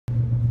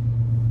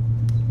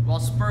Well,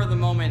 spur of the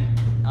moment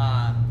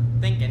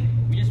thinking,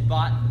 we just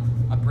bought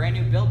a brand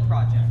new build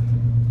project.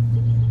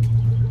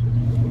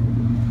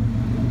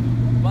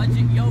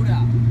 Budget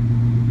Yoda.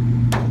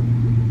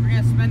 We're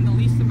gonna spend the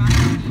least amount of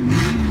money.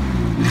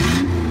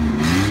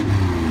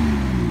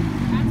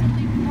 That's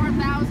only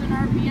 4,000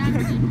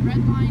 RPMs and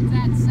red line's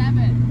at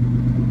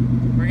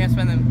 7. We're gonna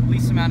spend the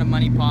least amount of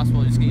money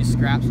possible. Just gonna use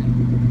scraps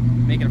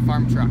and make it a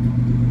farm truck.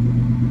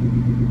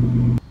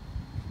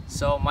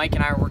 So Mike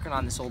and I are working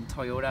on this old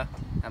Toyota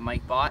that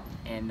Mike bought,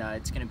 and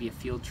it's gonna be a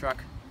field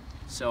truck.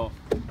 So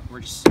we're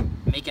just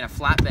making a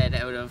flatbed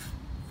out of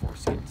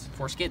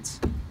 4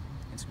 skids.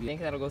 You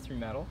think that'll go through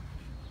metal?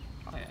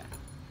 Oh yeah.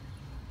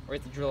 Or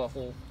have to drill a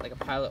hole, like a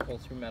pilot hole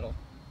through metal.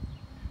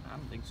 I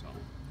don't think so.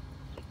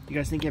 You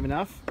guys think you have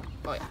enough?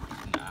 Oh yeah.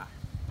 Nah.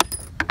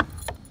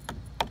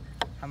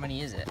 How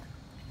many is it?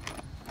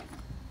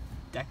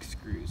 Deck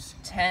screws.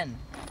 10.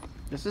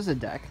 This is a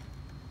deck.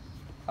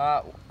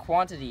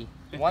 Quantity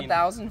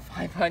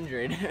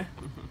 1,500.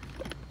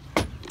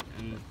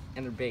 And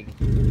they're big.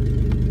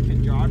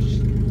 Can Josh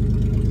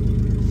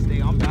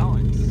stay on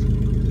balance?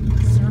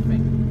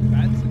 Surfing.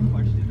 That's the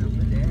question of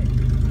the day.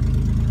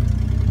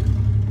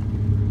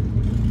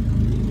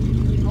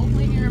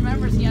 Hopefully he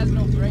remembers he has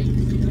no brakes.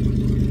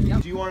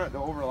 Yep. Do you want it to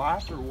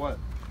overlap or what?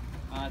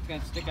 It's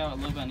gonna stick out a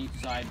little bit on each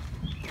side.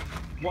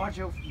 Watch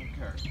out for the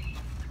car.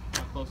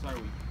 How close are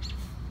we?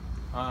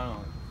 I don't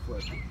know.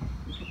 Flip.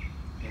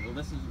 Okay, well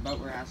this is about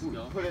where it has to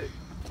go. Put it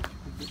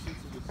the distance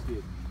of the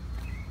skid.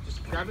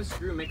 Just grab a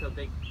screw and make a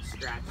big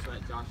scratch so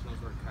that Josh knows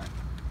where to cut.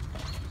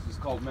 This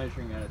is called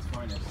measuring at its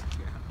finest.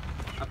 Yeah.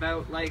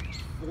 About like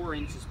 4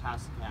 inches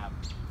past the cab.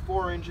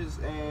 4 inches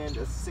and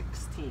a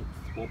 1/16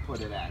 we'll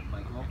put it at,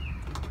 Michael.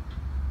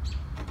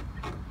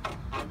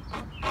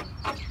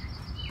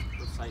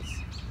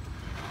 Precise.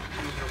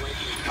 I'm gonna wait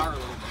for the car a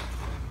little bit.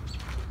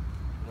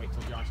 Wait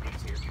till Josh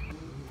gets here.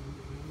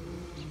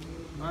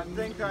 I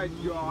think Josh.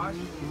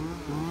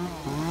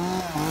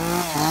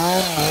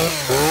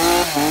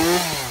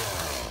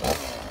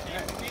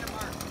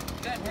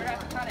 Good, we're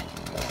gonna cut it.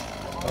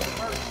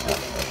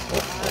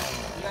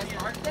 You guys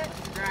marked it?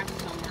 Scratch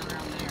somewhere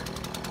around there.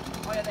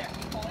 Oh yeah, there.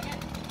 Keep pulling it.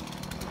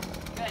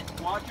 Good.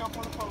 Watch out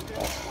for the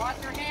focus. Watch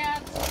your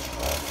hands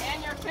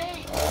and your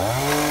feet.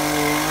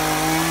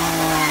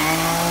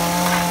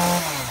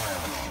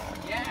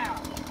 Yeah.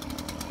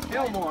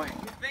 Fillmore. You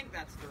think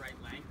that's the right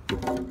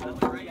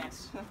length? Right?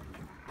 Yes.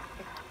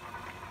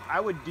 I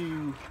would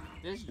do.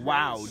 This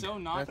Wow. is so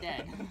not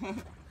dead.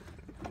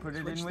 Put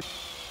it in with. Well,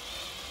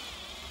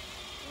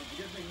 it's a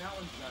good thing that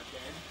one's not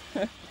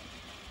dead.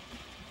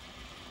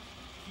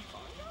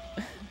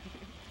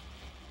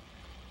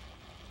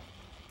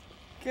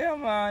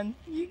 Come on,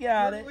 you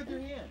got it. With your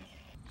hands.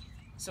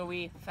 So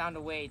we found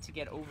a way to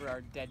get over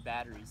our dead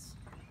batteries.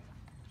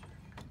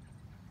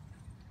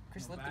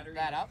 Chris, lift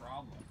that up.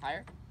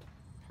 Higher.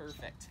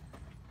 Perfect.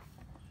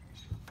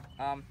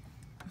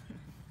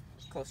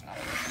 Close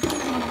enough.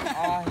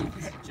 Oh, you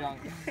piece of junk.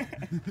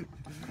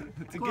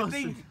 It's a good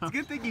thing. It's a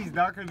good thing he's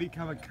not going to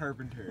become a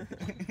carpenter.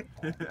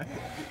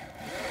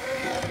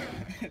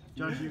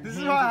 Josh, This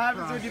is what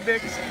happens when you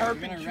mix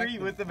carpentry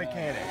with the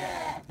mechanic.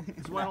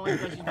 It's why I don't like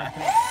touching my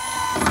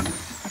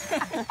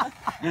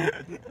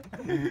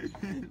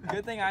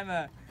Good thing I'm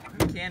a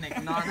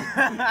mechanic, not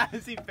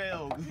As he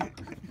failed.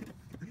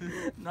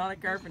 not a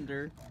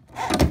carpenter.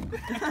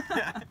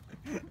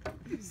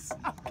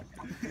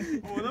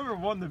 Well, number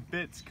one, the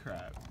bit's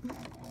crap.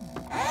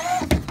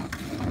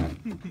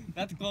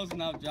 That's close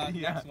enough, Josh.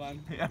 Yeah. Next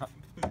one. Yeah.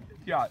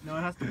 Yeah. No,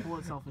 it has to pull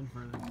itself in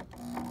further.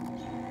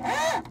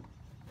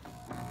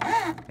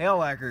 Hail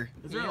lacquer.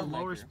 Is there a Nail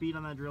lower lacquer. speed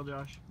on that drill,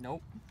 Josh?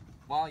 Nope.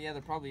 Well, yeah,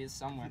 there probably is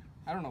somewhere.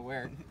 I don't know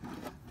where.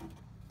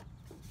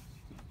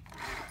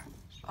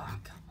 Oh,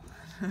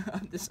 come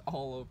on. This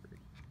all over.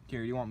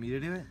 Gary, you want me to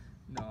do it?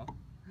 No.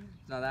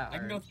 It's not that hard. I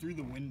can go through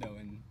the window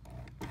and...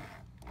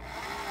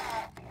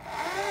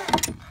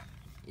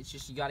 It's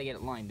just you gotta get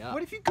it lined up.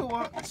 What if you go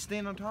up and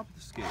stand on top of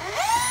the skid? You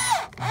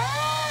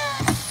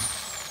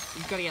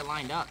just gotta get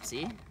lined up,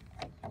 see?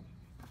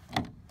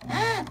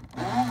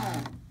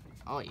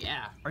 Oh,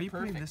 yeah. Are you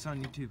Perfect. putting this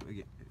on YouTube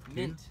again?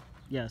 Mint.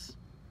 Yes.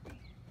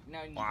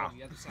 Now you need Wow. to go to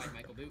the other side,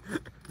 Michael Boot.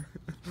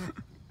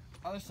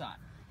 Other side.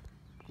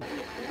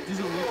 Does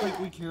it look like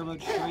we care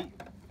about straight?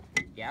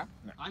 Yeah?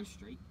 I'm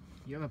straight.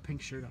 You have a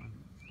pink shirt on.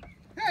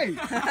 Hey! You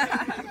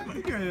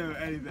don't know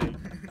anything.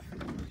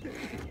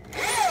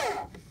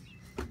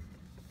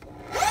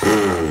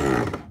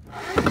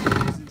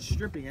 Isn't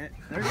stripping it.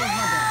 There goes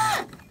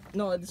my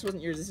No, this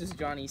wasn't yours. This was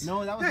Johnny's. bit.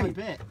 No, that was my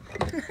bit.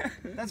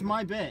 That's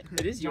my bit.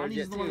 It is yours, Johnny's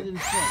yet the one that too.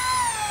 didn't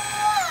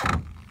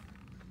fit.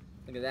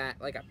 Look at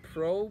that. Like a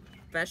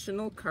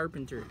professional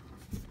carpenter.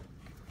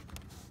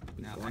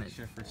 Now,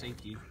 extra for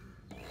safety.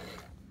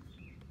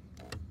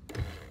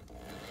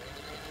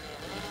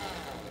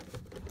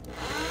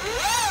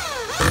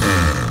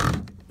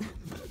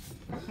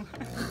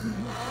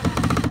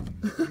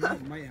 That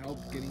might help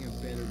getting a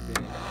better bit.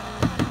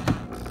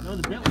 No,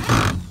 the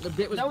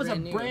bit was That was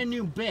brand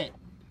new bit.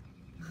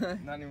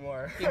 Not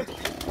anymore.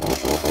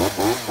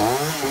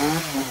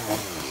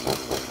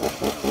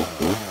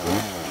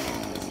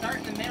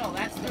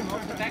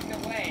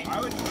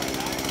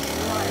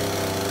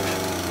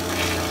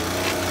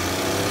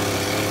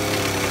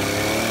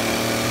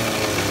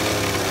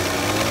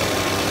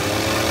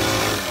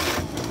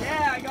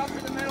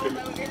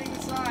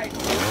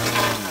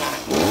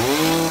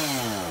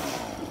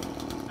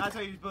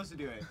 supposed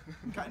to do it.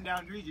 Cutting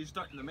down trees, you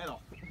start in the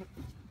middle.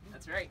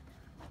 That's right.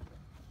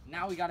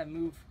 Now we gotta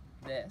move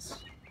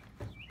this.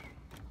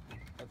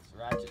 That's the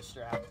ratchet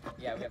strap.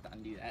 Yeah, we have to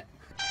undo that.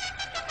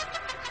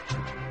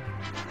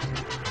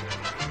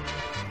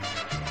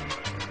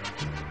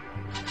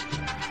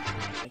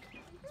 It's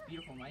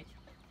beautiful, Mike.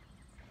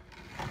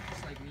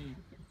 Just like me.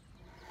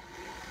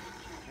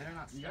 Better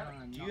not start on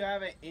a knot. Do you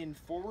have it in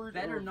forward or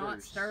Better reverse?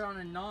 not start on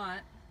a knot.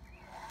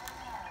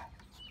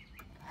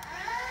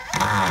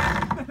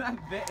 That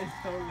bit is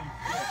totally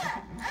shit.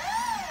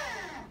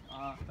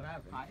 What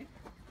happened? Hi?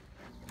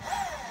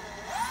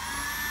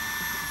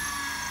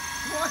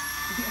 What?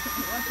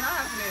 What's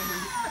happening?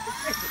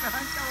 It's not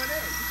going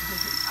in.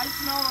 I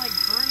smell like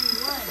burning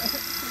wood.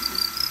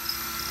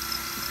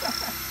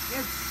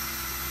 Just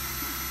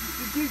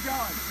keep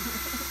going.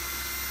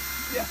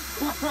 Yeah,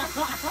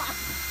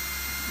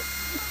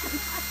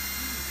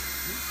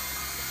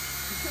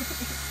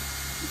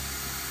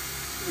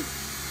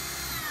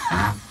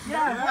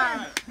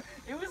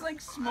 it was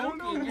like I don't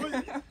know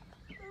smoking.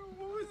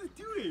 what was it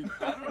doing?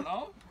 I don't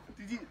know.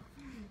 Did you?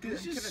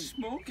 It's just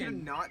Can smoking.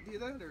 it not do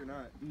that or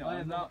not? No,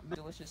 it's not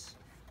delicious.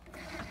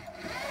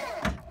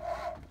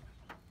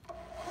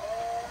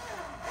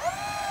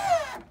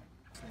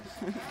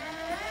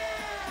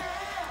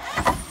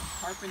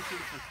 Carpentry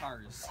for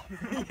cars.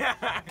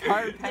 Yeah.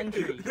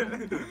 Carpentry.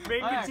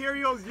 Main Oh, yeah.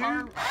 materials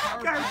used.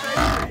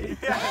 Carpentry.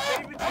 Yeah,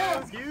 main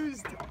materials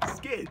used.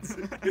 Skids.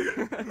 Look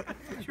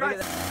at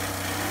that.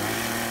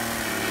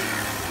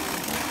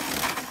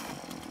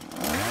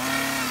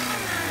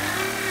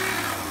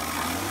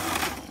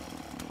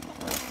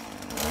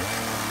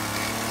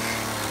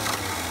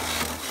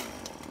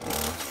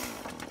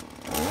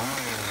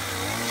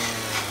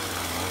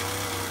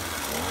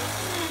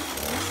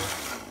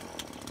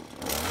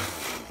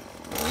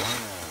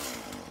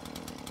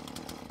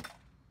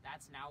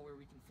 That's now where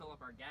we can fill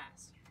up our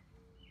gas.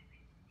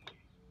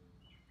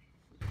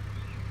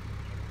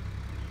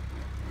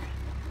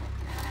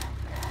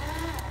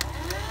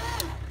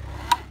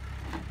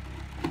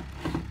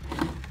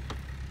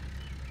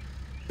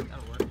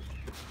 That'll work.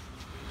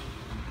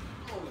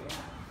 Oh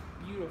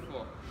yeah.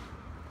 Beautiful.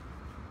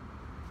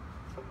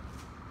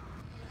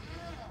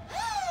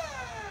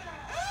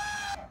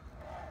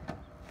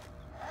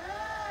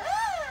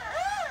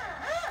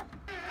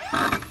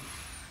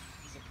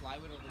 Is the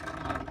plywood over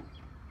the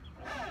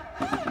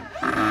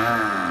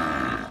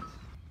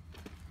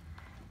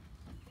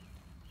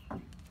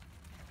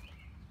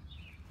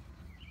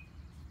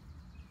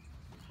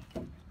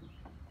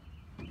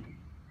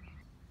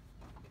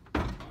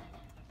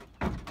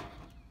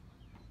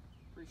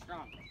pretty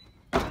strong.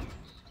 I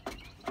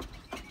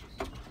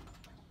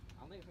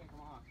don't think it's gonna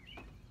come off.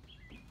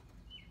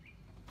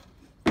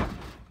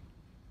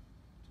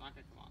 It's not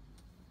gonna come off.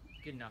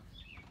 Good enough.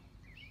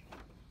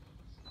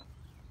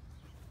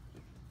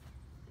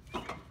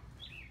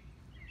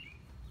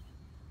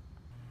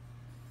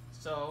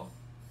 So,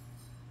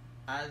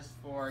 as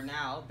for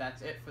now,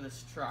 that's it for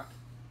this truck.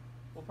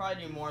 We'll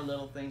probably do more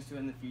little things to it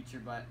in the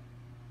future, but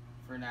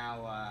for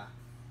now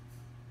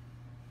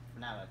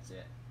that's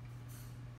it.